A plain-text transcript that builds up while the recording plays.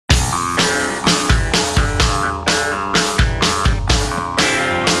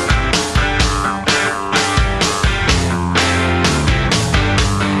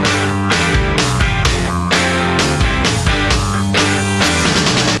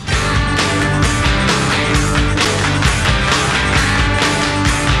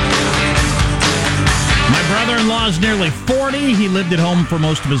is nearly 40. He lived at home for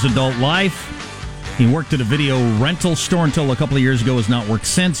most of his adult life. He worked at a video rental store until a couple of years ago, has not worked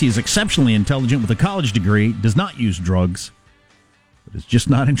since. He is exceptionally intelligent with a college degree, does not use drugs, but is just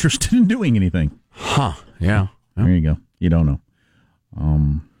not interested in doing anything. Huh, yeah. There you go. You don't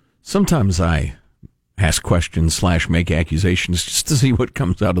know. Sometimes I ask questions / make accusations just to see what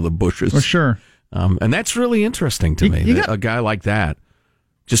comes out of the bushes. For sure. And that's really interesting to me. A guy like that,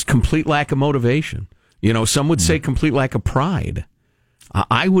 just complete lack of motivation. You know, some would say complete lack of pride.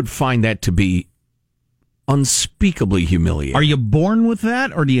 I would find that to be unspeakably humiliating. Are you born with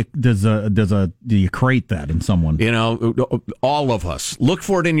that, or do you create that in someone? You know, all of us. Look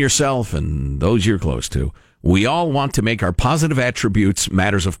for it in yourself and those you're close to. We all want to make our positive attributes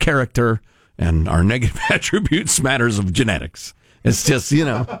matters of character and our negative attributes matters of genetics. It's just, you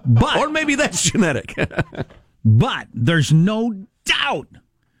know, or maybe that's genetic. But there's no doubt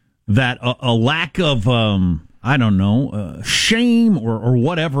that a lack of, shame or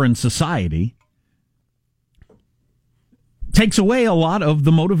whatever in society takes away a lot of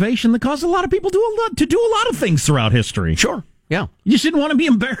the motivation that caused a lot of people to do a lot of things throughout history. Sure, yeah. You just didn't want to be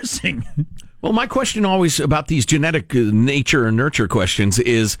embarrassing. Well, my question always about these genetic nature and nurture questions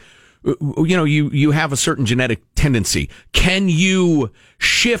is, you know, you have a certain genetic tendency. Can you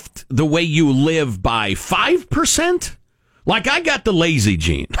shift the way you live by 5%? Like, I got the lazy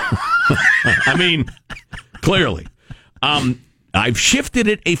gene. I mean, clearly. I've shifted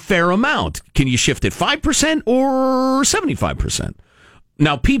it a fair amount. Can you shift it 5% or 75%?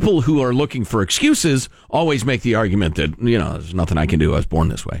 Now, people who are looking for excuses always make the argument that, you know, there's nothing I can do. I was born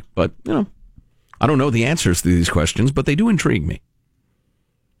this way. But, you know, I don't know the answers to these questions, but they do intrigue me.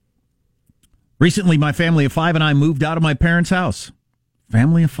 Recently, my family of 5 and I moved out of my parents' house.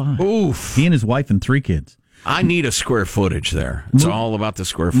 Family of 5. Oof. He and his wife and 3 kids. I need a square footage there. It's all about the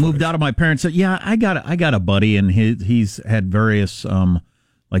square footage. Moved out of my parents. Yeah, I got a buddy, and he's had various,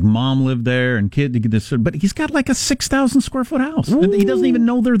 like mom lived there and kid, but he's got like a 6,000 square foot house. Ooh. He doesn't even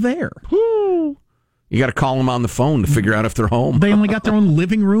know they're there. Ooh. You got to call them on the phone to figure out if they're home. They only got their own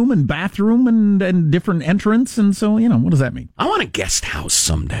living room and bathroom and different entrance, and so, you know, what does that mean? I want a guest house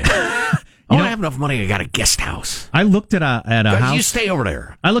someday. I don't have enough money. I got a guest house. I looked at a house. You stay over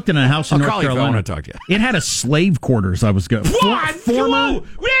there. I looked at a house in North Carolina. I want to talk to you. It had a slave quarters. I was going. What? Whoa!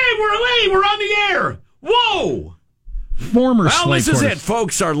 We're on the air. Whoa! Former slave quarters. Well, this is it,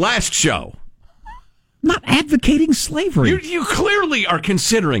 folks. Our last show. Not advocating slavery. You clearly are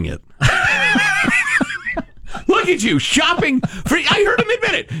considering it. Look at you, shopping for... I heard him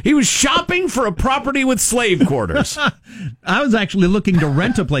admit it. He was shopping for a property with slave quarters. I was actually looking to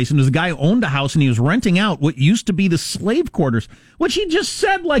rent a place, and this guy owned a house, and he was renting out what used to be the slave quarters, which he just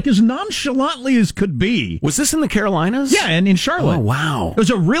said, like, as nonchalantly as could be. Was this in the Carolinas? Yeah, and in Charlotte. Oh, wow. It was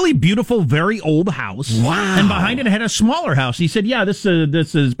a really beautiful, very old house. Wow. And behind it had a smaller house. He said, yeah, this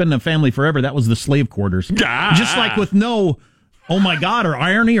has been a family forever. That was the slave quarters. Ah. Just like with no, oh, my God, or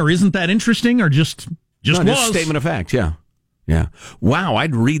irony, or isn't that interesting, or just statement of fact, yeah. Yeah. Wow,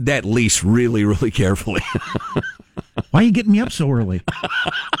 I'd read that lease really, really carefully. Why are you getting me up so early?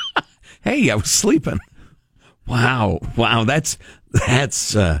 Hey, I was sleeping. Wow, that's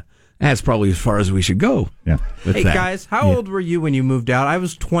probably as far as we should go. Yeah. Hey, guys, how old were you when you moved out? I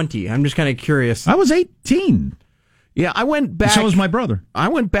was 20. I'm just kind of curious. I was 18. Yeah, I went back. So was my brother. I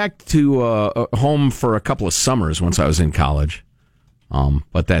went back to home for a couple of summers once I was in college.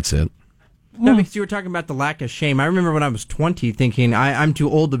 But that's it. No, because you were talking about the lack of shame. I remember when I was 20 thinking, I'm too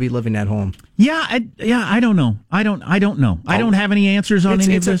old to be living at home. Yeah, I don't know. I don't know. I don't have any answers on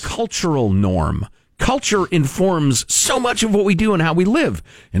any of this. It's a cultural norm. Culture informs so much of what we do and how we live.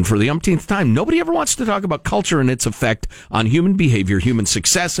 And for the umpteenth time, nobody ever wants to talk about culture and its effect on human behavior, human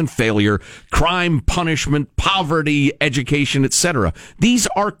success and failure, crime, punishment, poverty, education, etc. These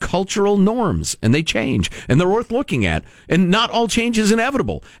are cultural norms, and they change, and they're worth looking at. And not all change is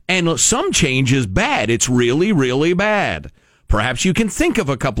inevitable. And some change is bad. It's really, really bad. Perhaps you can think of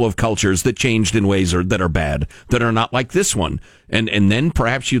a couple of cultures that changed in ways that are bad, that are not like this one. And then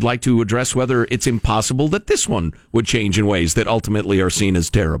perhaps you'd like to address whether it's impossible that this one would change in ways that ultimately are seen as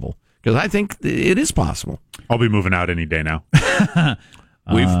terrible. Because I think it is possible. I'll be moving out any day now.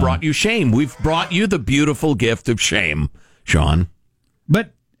 We've brought you shame. We've brought you the beautiful gift of shame, Sean.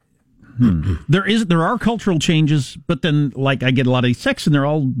 But there are cultural changes, but then, like, I get a lot of these texts, and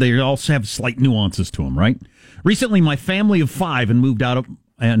they all have slight nuances to them, right? Recently, my family of 5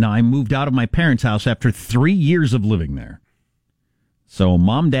 and I moved out of my parents' house after 3 years of living there. So,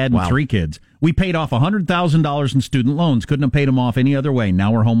 mom, dad, and 3 kids. We paid off $100,000 in student loans. Couldn't have paid them off any other way.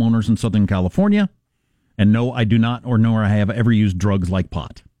 Now we're homeowners in Southern California. And no, I do not, nor I have ever used drugs like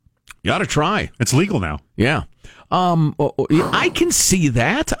pot. You ought to try. It's legal now. Yeah. I can see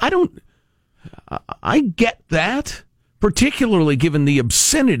that. I get that, particularly given the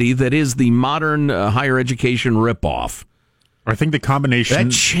obscenity that is the modern higher education ripoff. I think the combination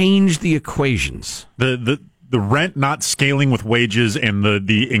That changed the equations. the rent not scaling with wages and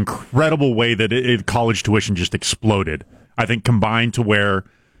the incredible way that college tuition just exploded, I think combined to where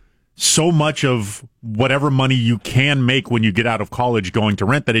so much of whatever money you can make when you get out of college going to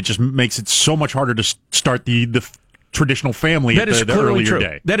rent, that it just makes it so much harder to start the traditional family That is the clearly earlier true.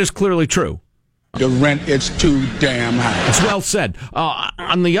 day. That is clearly true. The rent is too damn high. It's well said.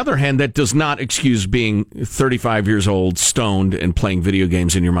 On the other hand, that does not excuse being 35 years old, stoned, and playing video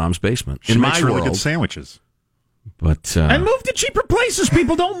games in your mom's basement. She In makes my really world, good sandwiches. but And move to cheaper places.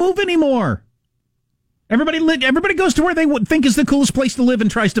 People don't move anymore. Everybody goes to where they would think is the coolest place to live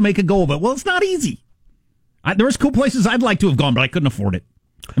and tries to make a go of it. Well, it's not easy. There was cool places I'd like to have gone, but I couldn't afford it.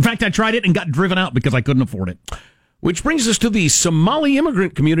 In fact, I tried it and got driven out because I couldn't afford it. which brings us to the Somali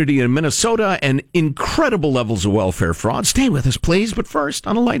immigrant community in Minnesota and incredible levels of welfare fraud. Stay with us, please. But first,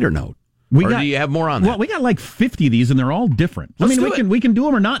 on a lighter note. Do you have more on that? Well, we got like 50 of these, and they're all different. Let's we can do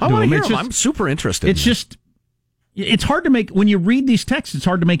them or not do them. Hear them. I'm super interested. It's hard to make, when you read these texts, it's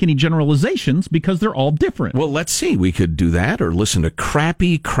hard to make any generalizations because they're all different. Well, let's see. We could do that or listen to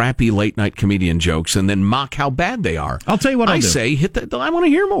crappy late-night comedian jokes and then mock how bad they are. I'll tell you what I'll do. I say, I want to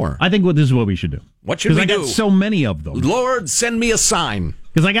hear more. I think this is what we should do. What should we do? Because I got so many of them. Lord, send me a sign.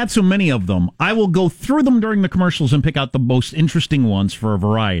 Because I got so many of them, I will go through them during the commercials and pick out the most interesting ones for a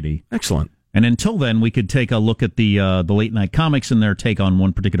variety. Excellent. And until then, we could take a look at the late-night comics and their take on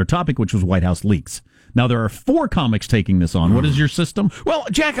one particular topic, which was White House leaks. Now, there are 4 comics taking this on. What is your system? Well,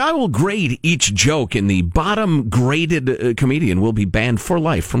 Jack, I will grade each joke, and the bottom-graded comedian will be banned for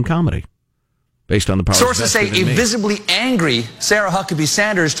life from comedy, based on the powers Sources say vested in a me. visibly angry Sarah Huckabee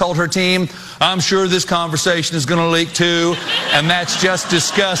Sanders told her team, "I'm sure this conversation is going to leak too, and that's just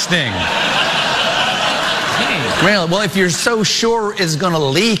disgusting." Well, if you're so sure it's going to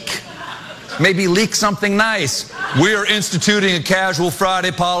leak, maybe leak something nice. We're instituting a casual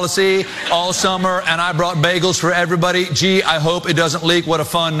Friday policy all summer, and I brought bagels for everybody. Gee, I hope it doesn't leak. What a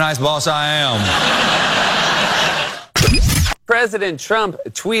fun, nice boss I am. President Trump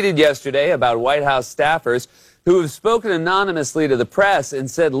tweeted yesterday about White House staffers who have spoken anonymously to the press and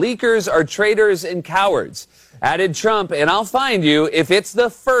said leakers are traitors and cowards. Added Trump, and I'll find you if it's the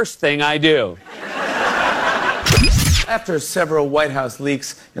first thing I do. After several White House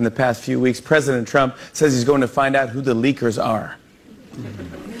leaks in the past few weeks, President Trump says he's going to find out who the leakers are.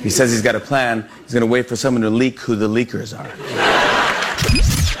 He says he's got a plan. He's going to wait for someone to leak who the leakers are.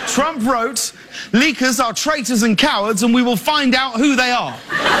 Trump wrote, "Leakers are traitors and cowards, and we will find out who they are."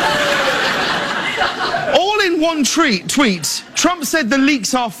 All in one tweet, Trump said the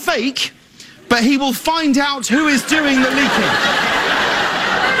leaks are fake, but he will find out who is doing the leaking.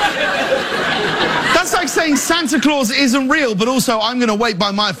 That's like saying Santa Claus isn't real, but also I'm going to wait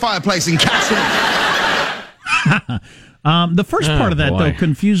by my fireplace and catch him. The first part of that, though,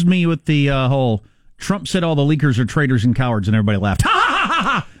 confused me with the whole Trump said all the leakers are traitors and cowards, and everybody laughed. Ha, ha, ha,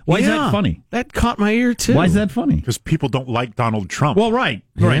 ha. Why is that funny? That caught my ear, too. Why is that funny? Because people don't like Donald Trump. Well, right.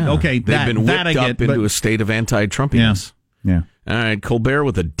 Okay. They've been whipped up into a state of anti-Trumpiness. Yeah. All right, Colbert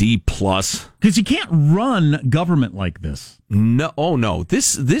with a D+. Because you can't run government like this. No, no.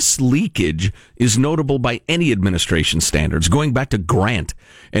 This leakage is notable by any administration standards, going back to Grant.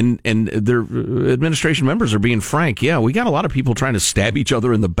 And their administration members are being frank. Yeah, we got a lot of people trying to stab each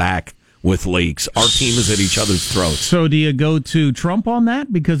other in the back with leaks. Our team is at each other's throats. So do you go to Trump on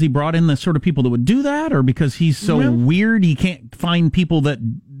that because he brought in the sort of people that would do that, or because he's so weird he can't find people that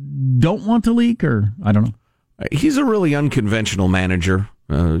don't want to leak, or I don't know. He's a really unconventional manager.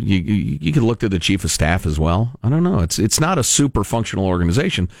 You could look to the chief of staff as well. I don't know. It's not a super functional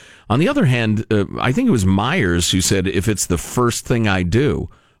organization. On the other hand, I think it was Myers who said, if it's the first thing I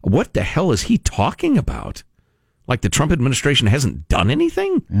do, what the hell is he talking about? Like the Trump administration hasn't done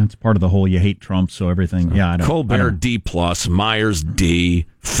anything? Yeah, it's part of the whole you hate Trump, so everything. Yeah, I don't. Colbert D+, Myers D,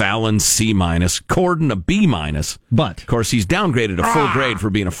 Fallon C-, Corden a B-. But of course, he's downgraded a full grade for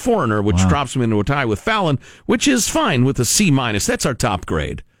being a foreigner, which drops him into a tie with Fallon, which is fine with a C-. That's our top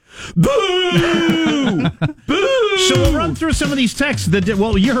grade. Boo! Boo! So we'll run through some of these texts that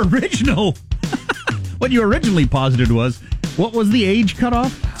your original, what you originally posited was, what was the age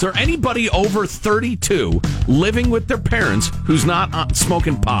cutoff? Is there anybody over 32 living with their parents who's not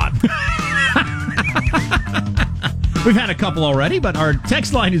smoking pot? We've had a couple already, but our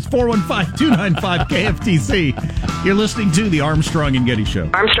text line is 415-295-KFTC. You're listening to the Armstrong and Getty Show.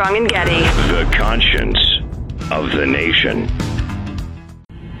 Armstrong and Getty. The conscience of the nation.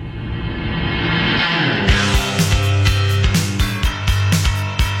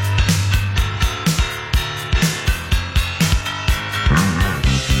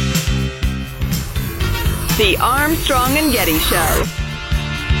 The Armstrong and Getty Show.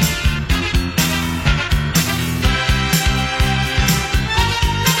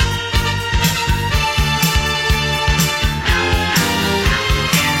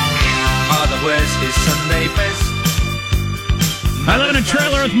 Where's his Sunday best? I live in a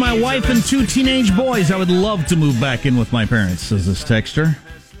trailer with my wife and 2 teenage boys. I would love to move back in with my parents, says this texter.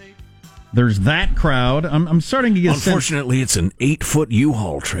 There's that crowd. I'm starting to get Unfortunately, it's an 8-foot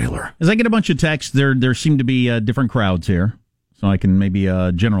U-Haul trailer. As I get a bunch of texts, there seem to be different crowds here. So I can maybe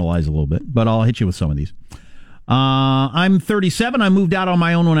generalize a little bit. But I'll hit you with some of these. I'm 37. I moved out on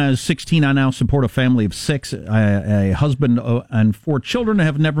my own when I was 16. I now support a family of 6, a husband and 4 children. I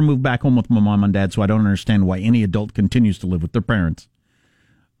have never moved back home with my mom and dad, so I don't understand why any adult continues to live with their parents.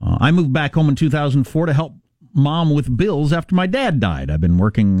 I moved back home in 2004 to help mom with bills after my dad died. I've been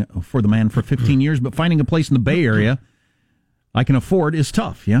working for the man for 15 years, but finding a place in the Bay Area I can afford is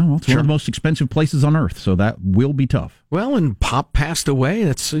tough. Yeah, well, it's one of the most expensive places on earth, so that will be tough. Well, and Pop passed away.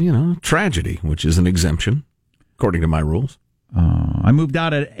 That's, tragedy, which is an exemption, according to my rules. I moved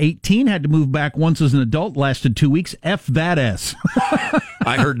out at 18, had to move back once as an adult, lasted 2 weeks. F that S.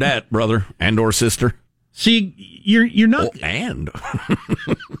 I heard that, brother and or sister. See, you're not... Oh, and...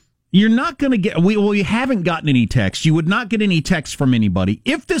 You're not going to get... We haven't gotten any texts. You would not get any texts from anybody.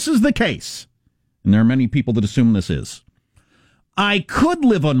 If this is the case, and there are many people that assume this is, I could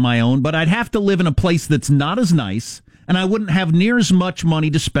live on my own, but I'd have to live in a place that's not as nice, and I wouldn't have near as much money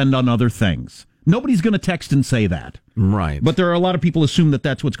to spend on other things. Nobody's going to text and say that. Right. But there are a lot of people who assume that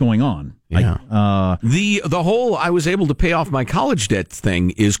that's what's going on. Yeah. The whole I was able to pay off my college debt thing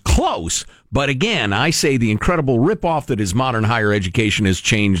is close. But again, I say the incredible ripoff that is modern higher education has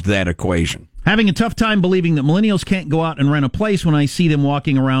changed that equation. Having a tough time believing that millennials can't go out and rent a place when I see them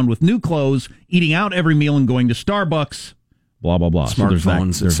walking around with new clothes, eating out every meal and going to Starbucks, blah, blah, blah.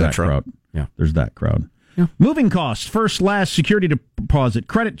 Smartphones, etc. Yeah, there's that crowd. Yeah. Moving costs, first, last, security deposit,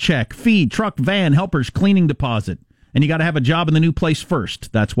 credit check, fee, truck, van, helpers, cleaning deposit. And you got to have a job in the new place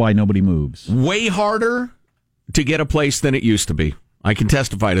first. That's why nobody moves. Way harder to get a place than it used to be. I can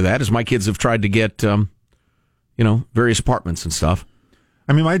testify to that, as my kids have tried to get, various apartments and stuff.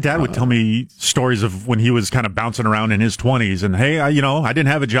 I mean, my dad would tell me stories of when he was kind of bouncing around in his 20s, and hey, I didn't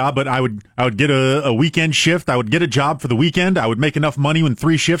have a job, but I would get a weekend shift. I would get a job for the weekend. I would make enough money in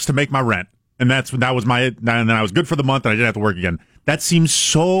 3 shifts to make my rent. And that was and then I was good for the month, and I didn't have to work again. That seems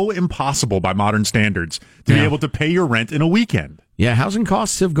so impossible by modern standards to be able to pay your rent in a weekend. Yeah, housing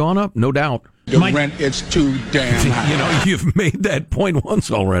costs have gone up, no doubt. The rent is too damn high. You've made that point once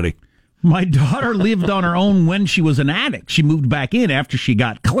already. My daughter lived on her own when she was an addict. She moved back in after she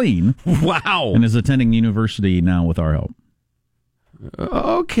got clean. Wow. And is attending university now with our help.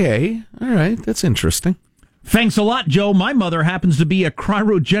 Okay. All right. That's interesting. Thanks a lot, Joe. My mother happens to be a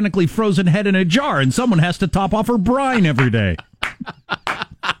cryogenically frozen head in a jar, and someone has to top off her brine every day.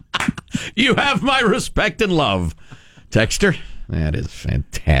 You have my respect and love. Texter, that is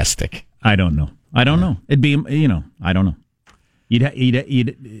fantastic. I don't know. It'd be, I don't know. You'd have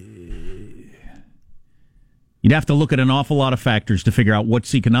to look at an awful lot of factors to figure out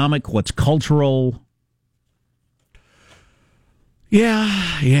what's economic, what's cultural.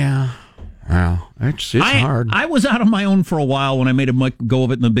 Yeah. Wow, it's hard. I was out on my own for a while when I made a go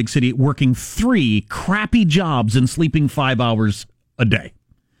of it in the big city, working 3 crappy jobs and sleeping 5 hours a day.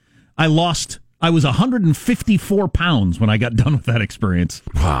 I was 154 pounds when I got done with that experience.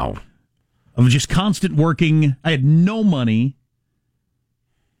 Wow. Of just constant working. I had no money.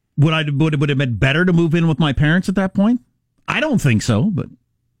 Would it have been better to move in with my parents at that point? I don't think so, but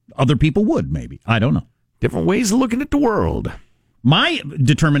other people would, maybe. I don't know. Different ways of looking at the world. My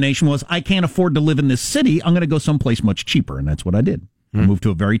determination was I can't afford to live in this city. I'm going to go someplace much cheaper, and that's what I did. I moved to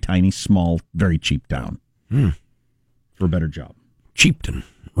a very tiny, small, very cheap town for a better job. Cheapton.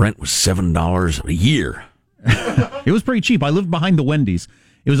 Rent was $7 a year. It was pretty cheap. I lived behind the Wendy's.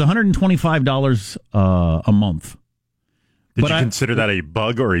 It was $125 a month. Did you consider that a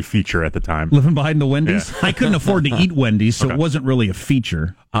bug or a feature at the time? Living behind the Wendy's? Yeah. I couldn't afford to eat Wendy's, so it wasn't really a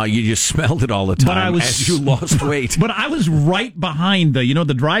feature. You just smelled it all the time as you lost weight. But I was right behind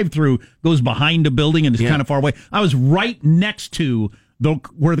the drive-through goes behind a building and it's kind of far away. I was right next to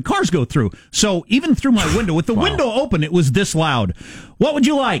where the cars go through. So even through my window, with the window open, it was this loud. What would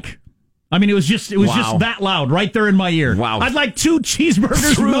you like? I mean, it was just that loud right there in my ear. Wow. I'd like 2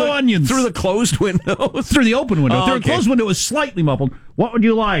 cheeseburgers, no onions. Through the closed window? Through the open window. Through the closed window, it was slightly muffled. What would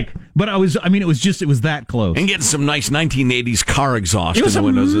you like? But it was that close. And getting some nice 1980s car exhaust in the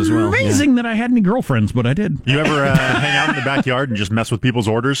windows as well. It was amazing that I had any girlfriirlfriends, but I did. You ever hang out in the backyard and just mess with people's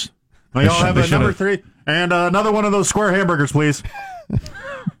orders? Well, y'all have a number 3 and another one of those square hamburgers, please.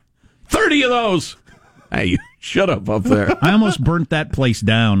 30 of those. Hey, shut up there. I almost burnt that place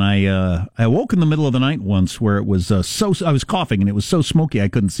down. I woke in the middle of the night once where it was I was coughing and it was so smoky I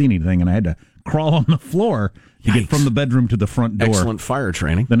couldn't see anything, and I had to crawl on the floor to get from the bedroom to the front door. Excellent fire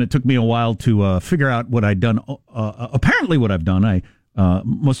training. Then it took me a while to figure out what I'd done. Apparently, what I've done, I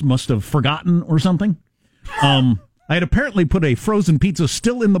must have forgotten or something. I had apparently put a frozen pizza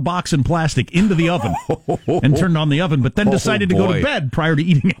still in the box in plastic into the oven and turned on the oven, but then decided to go to bed prior to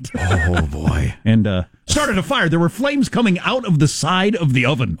eating it. Oh, boy. And started a fire. There were flames coming out of the side of the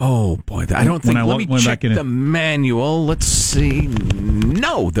oven. Oh, boy. I don't think... Let me check the manual. Let's see.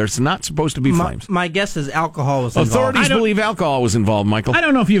 No, there's not supposed to be flames. My guess is alcohol was involved. Authorities believe alcohol was involved, Michael. I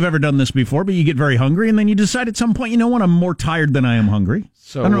don't know if you've ever done this before, but you get very hungry, and then you decide at some point, you know what, I'm more tired than I am hungry.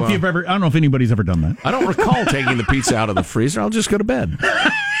 So, I don't know I don't know if anybody's ever done that. I don't recall taking the pizza out of the freezer. I'll just go to bed.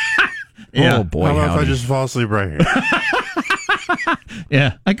 Yeah. Oh, boy. How about if I just fall asleep right here?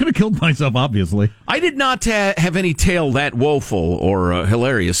 Yeah, I could have killed myself, obviously. I did not have any tale that woeful or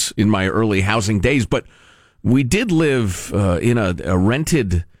hilarious in my early housing days, but we did live in a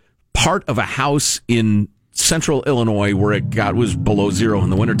rented part of a house in central Illinois where it was below zero in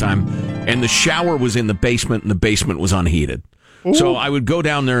the wintertime, and the shower was in the basement, and the basement was unheated. Ooh. So I would go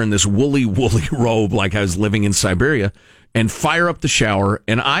down there in this woolly robe like I was living in Siberia and fire up the shower,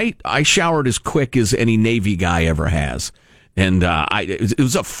 and I showered as quick as any Navy guy ever has. And it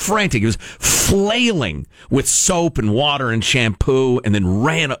was a frantic. It was flailing with soap and water and shampoo, and then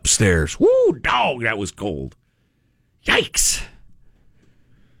ran upstairs. Woo, dog, that was cold. Yikes.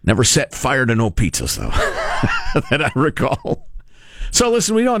 Never set fire to no pizzas, though, that I recall. So,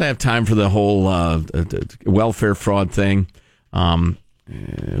 listen, we don't have time for the whole welfare fraud thing. You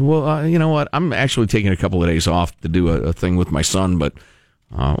know what? I'm actually taking a couple of days off to do a thing with my son, but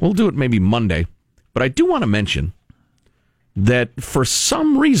we'll do it maybe Monday. But I do want to mention that for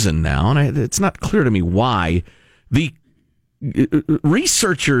some reason now, and it's not clear to me why, the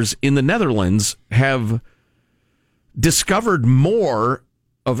researchers in the Netherlands have discovered more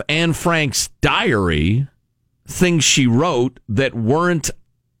of Anne Frank's diary, things she wrote that weren't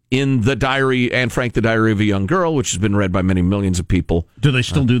in the diary, Anne Frank, The Diary of a Young Girl, which has been read by many millions of people. Do they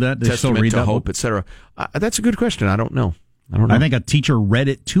still do that? They Testament still read to that Hope, etc. That's a good question. I don't know. I think a teacher read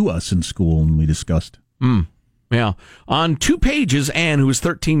it to us in school and we discussed. Yeah. On 2 pages, Anne, who was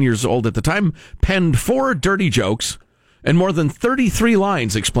 13 years old at the time, penned 4 dirty jokes and more than 33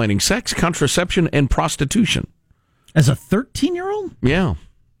 lines explaining sex, contraception, and prostitution. As a 13-year-old? Yeah.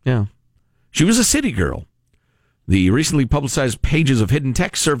 She was a city girl. The recently publicized pages of hidden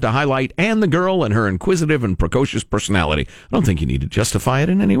text served to highlight Anne the girl and her inquisitive and precocious personality. I don't think you need to justify it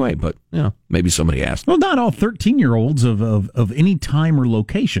in any way, but maybe somebody asked. Well, not all 13-year-olds of any time or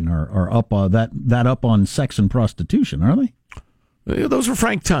location are up that up on sex and prostitution, are they? Those were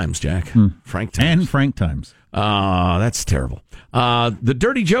Frank times, Jack. Frank times. And Frank times. That's terrible. The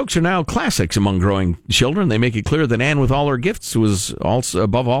dirty jokes are now classics among growing children. They make it clear that Anne, with all her gifts, was also,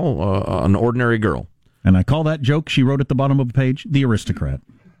 above all, an ordinary girl. And I call that joke she wrote at the bottom of the page, The Aristocrat.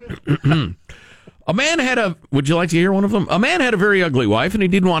 A man had would you like to hear one of them? A man had a very ugly wife, and he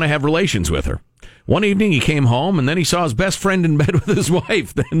didn't want to have relations with her. One evening, he came home, and then he saw his best friend in bed with his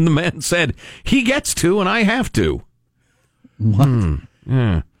wife. Then the man said, he gets to, and I have to. What?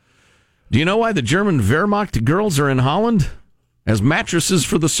 Yeah. Do you know why the German Wehrmacht girls are in Holland? As mattresses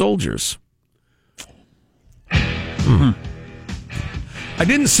for the soldiers. I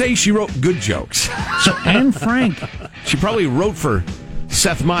didn't say she wrote good jokes. So Anne Frank. She probably wrote for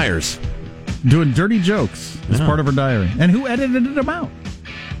Seth Meyers. Doing dirty jokes as part of her diary. And who edited them out?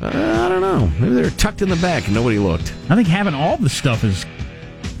 I don't know. Maybe they're tucked in the back and nobody looked. I think having all the stuff is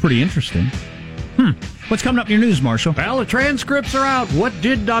pretty interesting. What's coming up in your news, Marshall? Well, the transcripts are out. What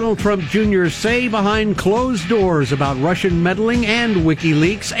did Donald Trump Jr. say behind closed doors about Russian meddling and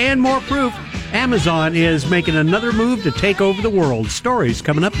WikiLeaks? And more proof. Amazon is making another move to take over the world. Stories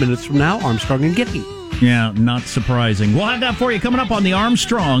coming up minutes from now. Armstrong and Getty. Yeah, not surprising. We'll have that for you coming up on the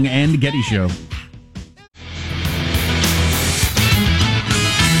Armstrong and Getty Show.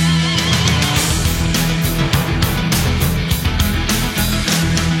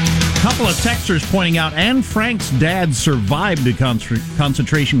 Couple of texters pointing out Anne Frank's dad survived the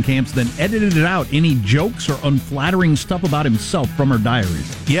concentration camps, then edited it out. Any jokes or unflattering stuff about himself from her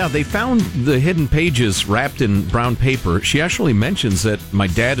diaries. Yeah, they found the hidden pages wrapped in brown paper. She actually mentions that my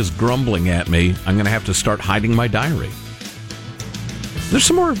dad is grumbling at me. I'm going to have to start hiding my diary. There's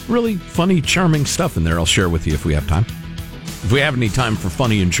some more really funny, charming stuff in there I'll share with you if we have time. If we have any time for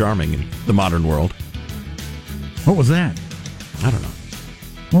funny and charming in the modern world. What was that? I don't know.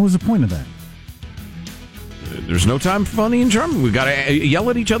 What was the point of that? There's no time for funny and charming. We've got to yell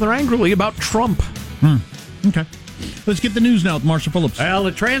at each other angrily about Trump. Okay. Let's get the news now with Marshall Phillips. Well,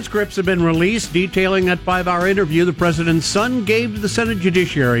 the transcripts have been released detailing that 5-hour interview the president's son gave to the Senate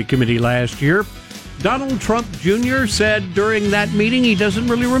Judiciary Committee last year. Donald Trump Jr. said during that meeting he doesn't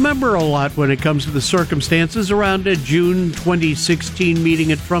really remember a lot when it comes to the circumstances around a June 2016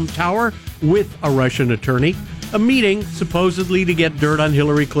 meeting at Trump Tower with a Russian attorney. A meeting supposedly to get dirt on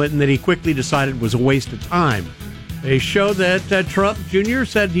Hillary Clinton that he quickly decided was a waste of time. They show that Trump Jr.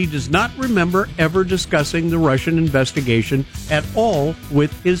 said he does not remember ever discussing the Russian investigation at all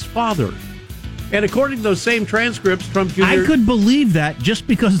with his father. And according to those same transcripts, Trump Jr. I could believe that just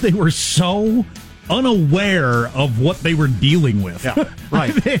because they were so unaware of what they were dealing with. Yeah,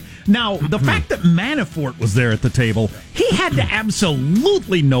 right. Now, the fact that Manafort was there at the table, he had to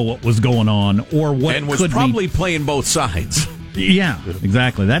absolutely know what was going on or what and was probably playing both sides. Yeah,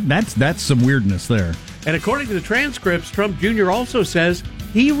 exactly. That's some weirdness there. And according to the transcripts, Trump Jr. also says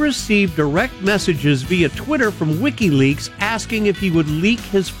he received direct messages via Twitter from WikiLeaks asking if he would leak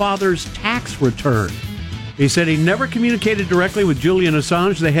his father's tax return. He said he never communicated directly with Julian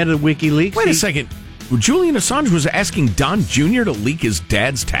Assange, the head of WikiLeaks. Wait a second. Julian Assange was asking Don Jr. to leak his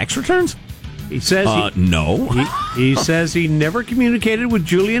dad's tax returns? He says no. He says he never communicated with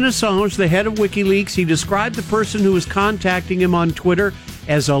Julian Assange, the head of WikiLeaks. He described the person who was contacting him on Twitter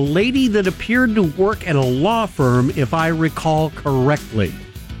as a lady that appeared to work at a law firm, if I recall correctly.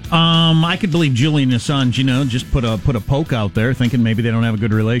 I could believe Julian Assange, just put a poke out there, thinking maybe they don't have a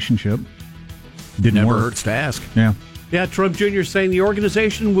good relationship. Didn't Never work. hurts to ask. Yeah. Yeah, Trump Jr. saying the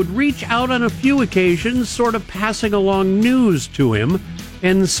organization would reach out on a few occasions, sort of passing along news to him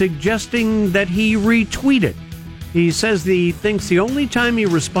and suggesting that he retweet it. He says he thinks the only time he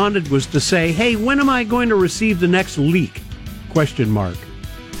responded was to say, "Hey, when am I going to receive the next leak?" ?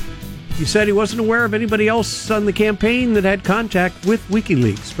 He said he wasn't aware of anybody else on the campaign that had contact with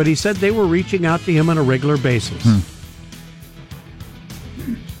WikiLeaks, but he said they were reaching out to him on a regular basis.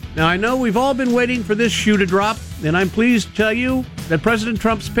 Now, I know we've all been waiting for this shoe to drop, and I'm pleased to tell you that President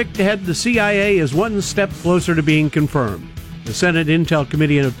Trump's pick to head the CIA is one step closer to being confirmed. The Senate Intel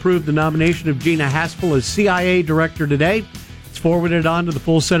Committee had approved the nomination of Gina Haspel as CIA Director today. It's forwarded on to the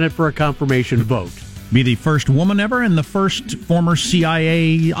full Senate for a confirmation vote. Be the first woman ever and the first former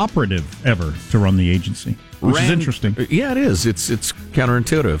CIA operative ever to run the agency, which is interesting. Yeah, it is. It's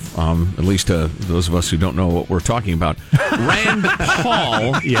counterintuitive, at least to those of us who don't know what we're talking about. Rand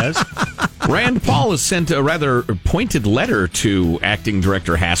Paul, yes. Rand Paul has sent a rather pointed letter to Acting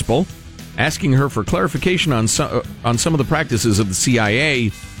Director Haspel, asking her for clarification on some of the practices of the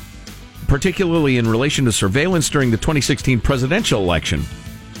CIA, particularly in relation to surveillance during the 2016 presidential election.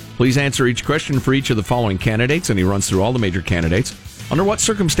 Please answer each question for each of the following candidates, and he runs through all the major candidates. Under what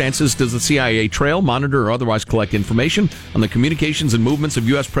circumstances does the CIA trail, monitor, or otherwise collect information on the communications and movements of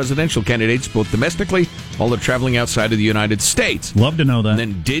U.S. presidential candidates, both domestically while they're traveling outside of the United States? Love to know that. And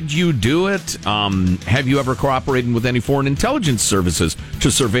then, did you do it? Have you ever cooperated with any foreign intelligence services to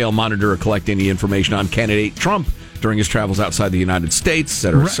surveil, monitor, or collect any information on candidate Trump during his travels outside the United States, et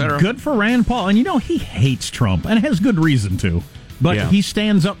cetera, et cetera? Good for Rand Paul. And he hates Trump, and has good reason to. But he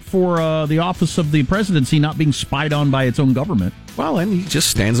stands up for the office of the presidency not being spied on by its own government. Well, and he just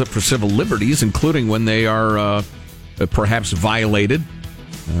stands up for civil liberties, including when they are perhaps violated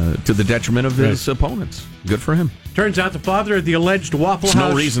to the detriment of his opponents. Good for him. Turns out the father of the alleged Waffle House... There's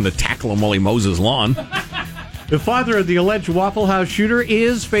no reason to tackle him while he mows his lawn. The father of the alleged Waffle House shooter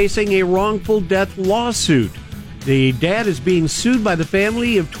is facing a wrongful death lawsuit. The dad is being sued by the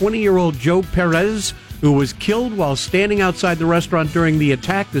family of 20-year-old Joe Perez, who was killed while standing outside the restaurant during the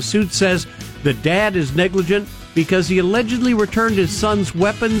attack. The suit says the dad is negligent because he allegedly returned his son's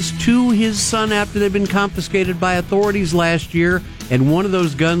weapons to his son after they'd been confiscated by authorities last year, and one of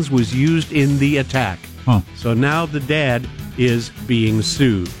those guns was used in the attack. So now the dad is being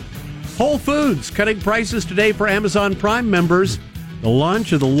sued. Whole Foods cutting prices today for Amazon Prime members. The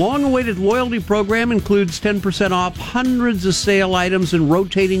launch of the long-awaited loyalty program includes 10% off hundreds of sale items and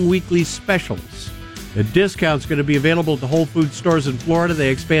rotating weekly specials. The discount's going to be available at the Whole Foods stores in Florida. They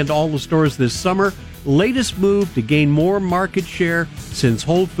expand all the stores this summer. Latest move to gain more market share since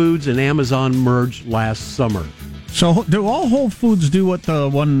Whole Foods and Amazon merged last summer. So do all Whole Foods do what the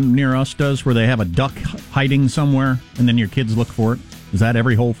one near us does, where they have a duck hiding somewhere and then your kids look for it? Is that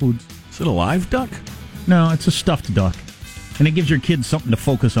every Whole Foods? Is it a live duck? No, it's a stuffed duck. And it gives your kids something to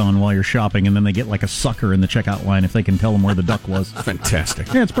focus on while you're shopping, and then they get like a sucker in the checkout line if they can tell them where the duck was.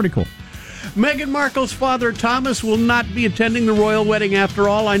 Fantastic. Yeah, it's pretty cool. Meghan Markle's father, Thomas, will not be attending the royal wedding after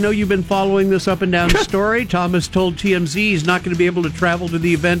all. I know you've been following this up and down story. Thomas told TMZ he's not going to be able to travel to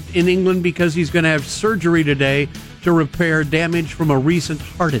the event in England because he's going to have surgery today to repair damage from a recent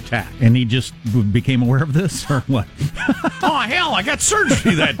heart attack. And he just became aware of this, or what? Oh, hell, I got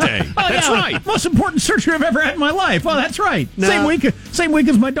surgery that day. That's right. Most important surgery I've ever had in my life. Oh, that's right. No. Same week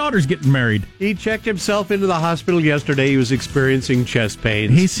as my daughter's getting married. He checked himself into the hospital yesterday. He was experiencing chest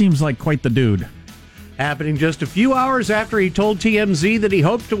pains. He seems like quite the dude. Happening just a few hours after he told TMZ that he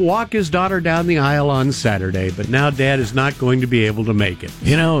hoped to walk his daughter down the aisle on Saturday, but now Dad is not going to be able to make it.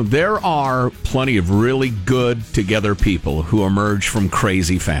 You know, there are plenty of really good together people who emerge from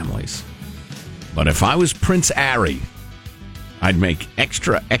crazy families. But if I was Prince Harry, I'd make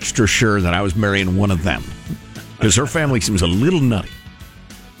extra sure that I was marrying one of them, because her family seems a little nutty.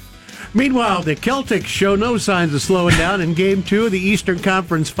 Meanwhile, the Celtics show no signs of slowing down in Game 2 of the Eastern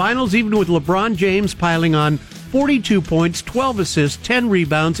Conference Finals, even with LeBron James piling on 42 points, 12 assists, 10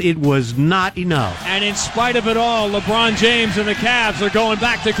 rebounds. It was not enough. And in spite of it all, LeBron James and the Cavs are going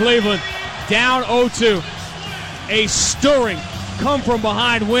back to Cleveland, down 0-2. A stirring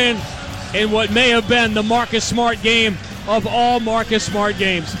come-from-behind win in what may have been the Marcus Smart game of all Marcus Smart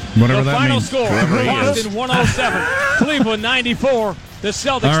games. Whatever the that final means. score, Boston 107, Cleveland 94. The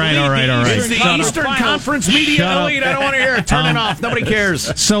Celtics all right. It's the Eastern Conference Media Elite. I don't want to hear it. Turn it off. Nobody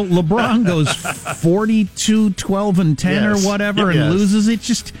cares. So LeBron goes 42, 12, and 10 or whatever and loses it.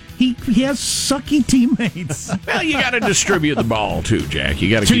 Just he has sucky teammates. Well, you got to distribute the ball too, Jack. You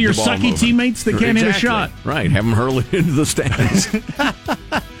got to to keep your the ball sucky moving. teammates that can't hit a shot. Right. Have them hurl it into the stands.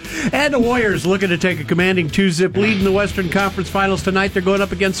 And the Warriors looking to take a commanding 2-zip lead in the Western Conference Finals tonight. They're going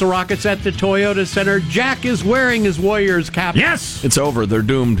up against the Rockets at the Toyota Center. Jack is wearing his Warriors cap. Yes! It's over. They're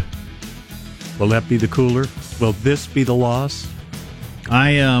doomed. Will that be the cooler? Will this be the loss?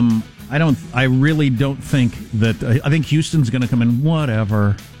 I really don't think that. I think Houston's going to come in.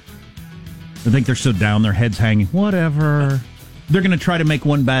 Whatever. I think they're so down, their heads hanging. Whatever. They're going to try to make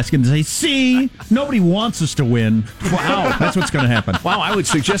one basket and say, see, nobody wants us to win. Wow, that's what's going to happen. Wow, I would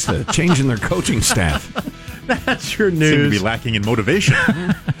suggest a change in their coaching staff. That's your Seem news. to be lacking in motivation.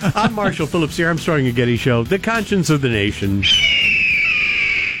 I'm Marshall Phillips here. Armstrong and Getty Show, the conscience of the nation.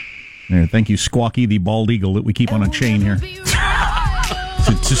 There, thank you, Squawky, the bald eagle that we keep on a chain here.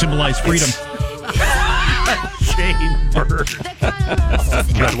 to symbolize freedom. Chain bird.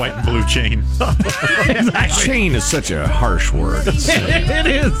 Red, white, and blue chain. Exactly. Chain is such a harsh word. It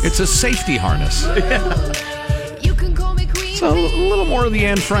is. It's a safety harness. So a little more of the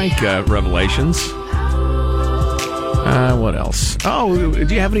Anne Frank revelations. What else? Oh,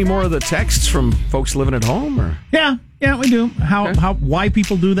 do you have any more of the texts from folks living at home? Or? Yeah, we do. Why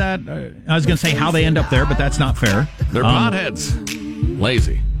people do that? I was going to say how they end up there, but that's not fair. They're potheads.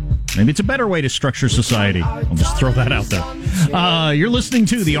 Lazy. Maybe it's a better way to structure society. I'll just throw that out there. You're listening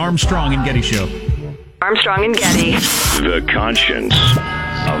to the Armstrong and Getty Show. Armstrong and Getty. The conscience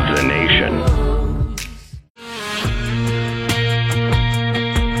of the nation.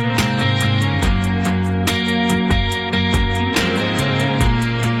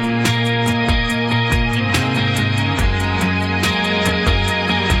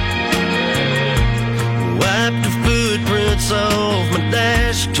 Wiped the footprints off my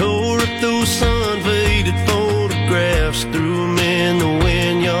dash, tore up those sun-faded photographs, threw them in the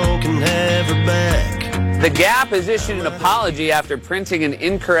wind, y'all can have her back. The Gap has issued an apology after printing an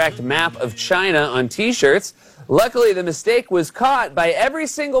incorrect map of China on T-shirts. Luckily, the mistake was caught by every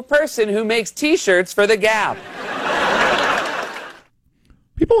single person who makes T-shirts for the Gap.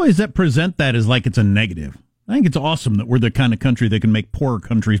 People always present that as like it's a negative. I think it's awesome that we're the kind of country that can make poorer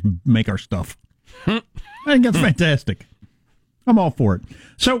countries make our stuff. I think that's fantastic. I'm all for it.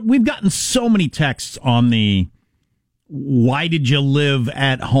 So we've gotten so many texts on the why did you live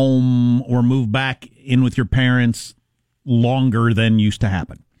at home or move back in with your parents longer than used to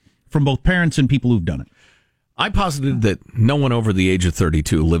happen from both parents and people who've done it. I posited that no one over the age of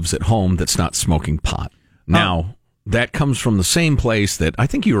 32 lives at home that's not smoking pot. Now, that comes from the same place that I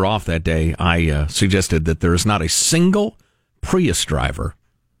think you were off that day. I suggested that there is not a single Prius driver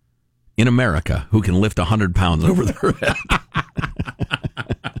in America who can lift 100 pounds over their head.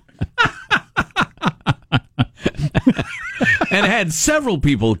 And had several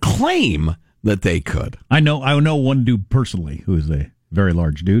people claim that they could. I know one dude personally who is a very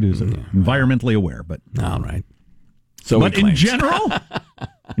large dude who's environmentally aware, but all right. So, but in general,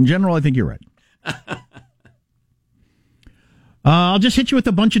 I think you're right. I'll just hit you with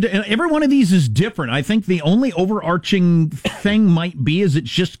a bunch of... Every one of these is different. I think the only overarching thing might be is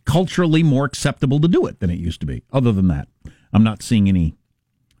it's just culturally more acceptable to do it than it used to be. Other than that, I'm not seeing any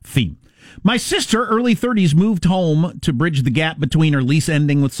theme. My sister, early 30s, moved home to bridge the gap between her lease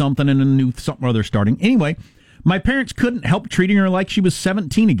ending with something and a new something or other starting. Anyway, my parents couldn't help treating her like she was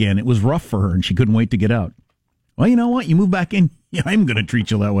 17 again. It was rough for her, and she couldn't wait to get out. Well, you know what? You move back in, yeah, I'm going to treat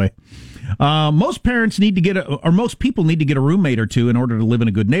you that way. Most parents need to most people need to get a roommate or two in order to live in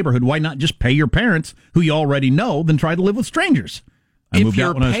a good neighborhood. Why not just pay your parents, who you already know, than try to live with strangers? If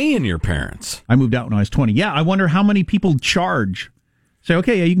you're paying your parents. I moved out when I was 20. Yeah, I wonder how many people charge. Say,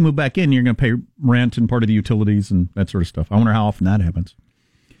 okay, yeah, you can move back in. You're going to pay rent and part of the utilities and that sort of stuff. I wonder how often that happens.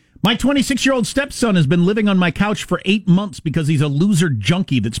 My 26-year-old stepson has been living on my couch for 8 months because he's a loser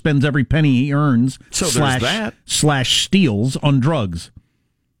junkie that spends every penny he earns slash steals on drugs.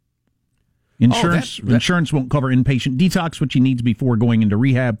 Insurance won't cover inpatient detox, which he needs before going into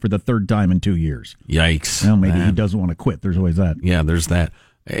rehab for the third time in 2 years. Yikes. Well, maybe he doesn't want to quit. There's always that. Yeah, there's that.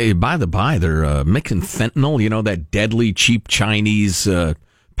 Hey, by the by, they're mixing fentanyl, that deadly, cheap Chinese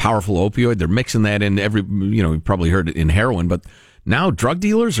powerful opioid. They're mixing that in you've probably heard it in heroin, but now drug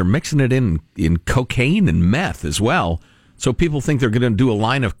dealers are mixing it in cocaine and meth as well. So people think they're going to do a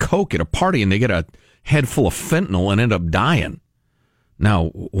line of coke at a party and they get a head full of fentanyl and end up dying. Now,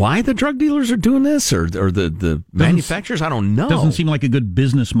 why the drug dealers are doing this or the manufacturers, I don't know. Doesn't seem like a good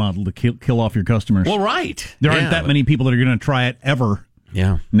business model to kill off your customers. Well, right. There aren't that many people that are going to try it ever.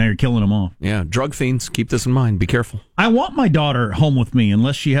 Yeah. Now you're killing them off. Yeah, drug fiends, keep this in mind. Be careful. I want my daughter home with me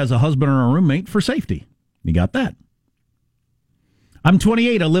unless she has a husband or a roommate for safety. You got that. I'm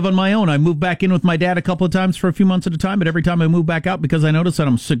 28. I live on my own. I moved back in with my dad a couple of times for a few months at a time, but every time I move back out because I notice that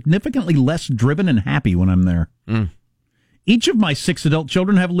I'm significantly less driven and happy when I'm there. Each of my 6 adult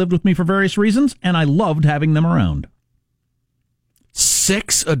children have lived with me for various reasons, and I loved having them around.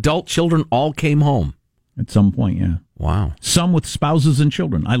 6 adult children all came home? At some point, yeah. Wow. Some with spouses and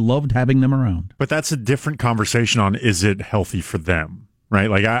children. I loved having them around. But that's a different conversation on, is it healthy for them? Right?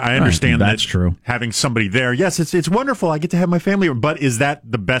 Like, I understand that's true. Having somebody there, yes, it's wonderful. I get to have my family, but is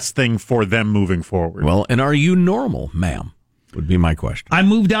that the best thing for them moving forward? Well, and are you normal, ma'am? Would be my question. I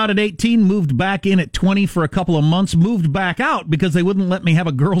moved out at 18, moved back in at 20 for a couple of months, moved back out because they wouldn't let me have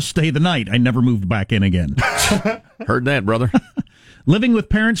a girl stay the night. I never moved back in again. Heard that, brother. Living with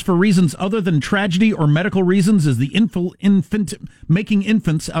parents for reasons other than tragedy or medical reasons is the making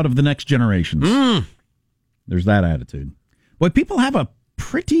infants out of the next generations. There's that attitude. Boy, people have a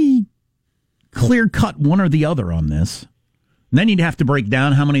pretty clear-cut one or the other on this. And then you'd have to break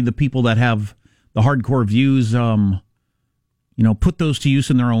down how many of the people that have the hardcore views, put those to use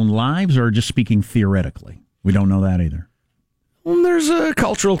in their own lives or just speaking theoretically. We don't know that either. Well, there's a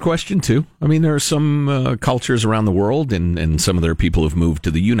cultural question, too. I mean, there are some cultures around the world, and some of their people have moved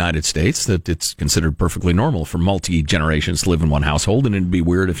to the United States, that it's considered perfectly normal for multi-generations to live in one household, and it'd be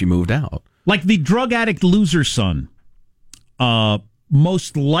weird if you moved out. Like the drug addict loser son.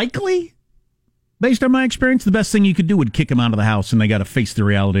 Most likely, based on my experience, the best thing you could do would kick him out of the house, and they got to face the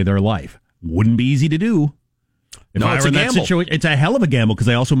reality of their life. Wouldn't be easy to do. If I were in that situation, it's a hell of a gamble because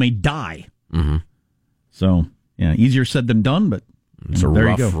they also may die. Mm-hmm. So, yeah, easier said than done, but it's a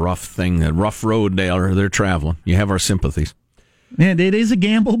rough thing, a rough road they're traveling. You have our sympathies. And it is a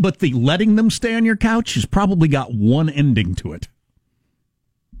gamble, but the letting them stay on your couch has probably got one ending to it.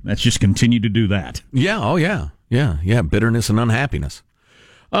 Let's just continue to do that. Yeah, oh yeah. Yeah, bitterness and unhappiness.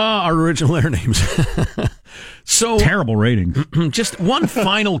 Our original air names. So terrible ratings. Just one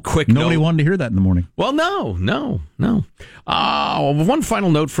final quick note. Nobody wanted to hear that in the morning. Well, no. One final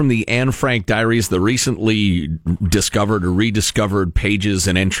note from the Anne Frank diaries, the recently discovered or rediscovered pages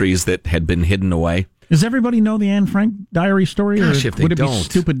and entries that had been hidden away. Does everybody know the Anne Frank diary story? Gosh, if they would it don't. be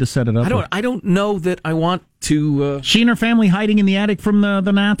stupid to set it up? I don't know that I want to... She and her family hiding in the attic from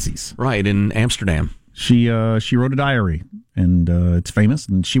the Nazis. Right, in Amsterdam. She wrote a diary, and it's famous,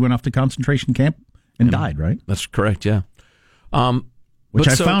 and she went off to concentration camp and died, right? That's correct, yeah. Which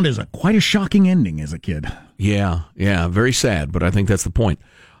I found is quite a shocking ending as a kid. Yeah, very sad, but I think that's the point.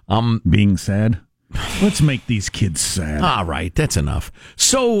 Being sad? Let's make these kids sad. All right, that's enough.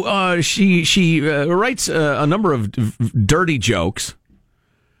 So she writes a number of dirty jokes.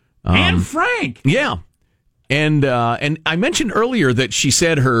 Anne Frank! Yeah. And I mentioned earlier that she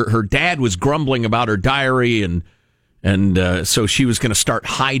said her dad was grumbling about her diary, and so she was going to start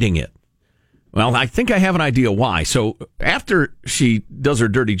hiding it. Well, I think I have an idea why. So after she does her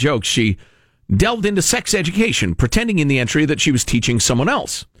dirty jokes, she delved into sex education, pretending in the entry that she was teaching someone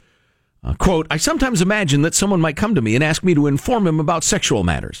else. Quote, I sometimes imagine that someone might come to me and ask me to inform him about sexual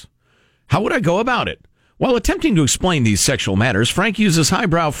matters. How would I go about it? While attempting to explain these sexual matters, Frank uses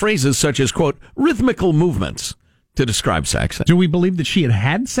highbrow phrases such as, quote, rhythmical movements to describe sex. Do we believe that she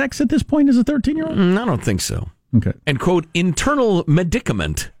had sex at this point as a 13-year-old? I don't think so. Okay. And, quote, internal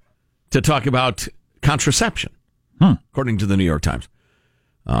medicament to talk about contraception, according to the New York Times.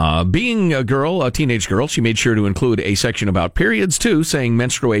 Being a teenage girl, she made sure to include a section about periods, too, saying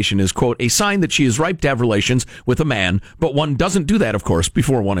menstruation is, quote, a sign that she is ripe to have relations with a man, but one doesn't do that, of course,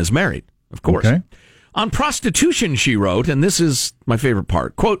 before one is married, of course. Okay. On prostitution, she wrote, and this is my favorite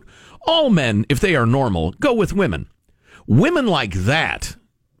part, quote, all men, if they are normal, go with women. Women like that,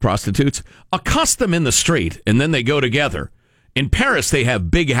 prostitutes, accost them in the street, and then they go together. In Paris, they have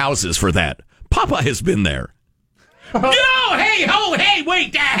big houses for that. Papa has been there. No, hey,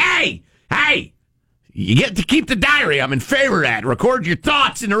 wait, hey. You get to keep the diary. I'm in favor of that. Record your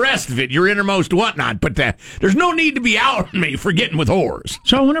thoughts and the rest of it, your innermost whatnot. But there's no need to be out on me for getting with whores.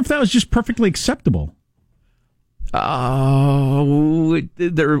 So I wonder if that was just perfectly acceptable. There's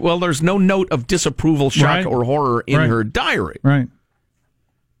no note of disapproval, shock, or horror in her diary. Right.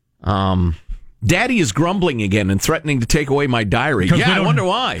 Daddy is grumbling again and threatening to take away my diary. Yeah, I wonder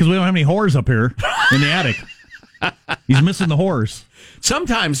why. Because we don't have any whores up here in the attic. He's missing the whores.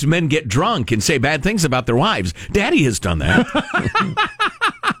 Sometimes men get drunk and say bad things about their wives. Daddy has done that.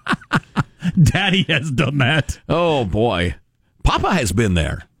 Daddy has done that. Oh, boy. Papa has been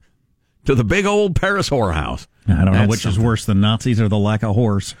there. To the big old Paris whorehouse. I don't know which is worse, the Nazis or the lack of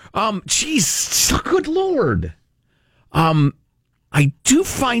whores. Jeez, good Lord. I do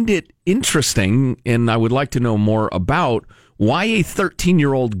find it interesting, and I would like to know more about why a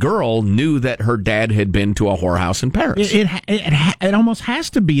 13-year-old girl knew that her dad had been to a whorehouse in Paris. It almost has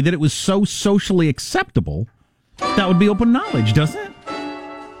to be that it was so socially acceptable. That would be open knowledge, doesn't it?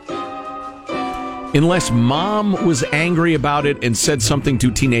 Unless mom was angry about it and said something to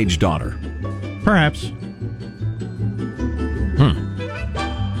teenage daughter. Perhaps.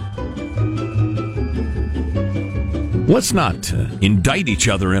 Let's not indict each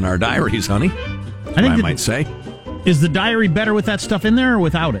other in our diaries, honey. I might say. Is the diary better with that stuff in there or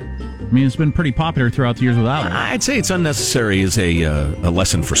without it? I mean, it's been pretty popular throughout the years without it. I'd say it's unnecessary as a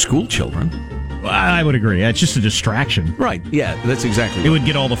lesson for school children. I would agree. It's just a distraction. Right. Yeah, that's exactly it would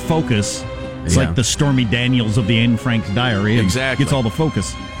get all the focus. It's like the Stormy Daniels of the Anne Frank's diary. Exactly. Gets all the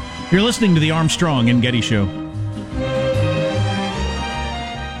focus. You're listening to the Armstrong and Getty Show.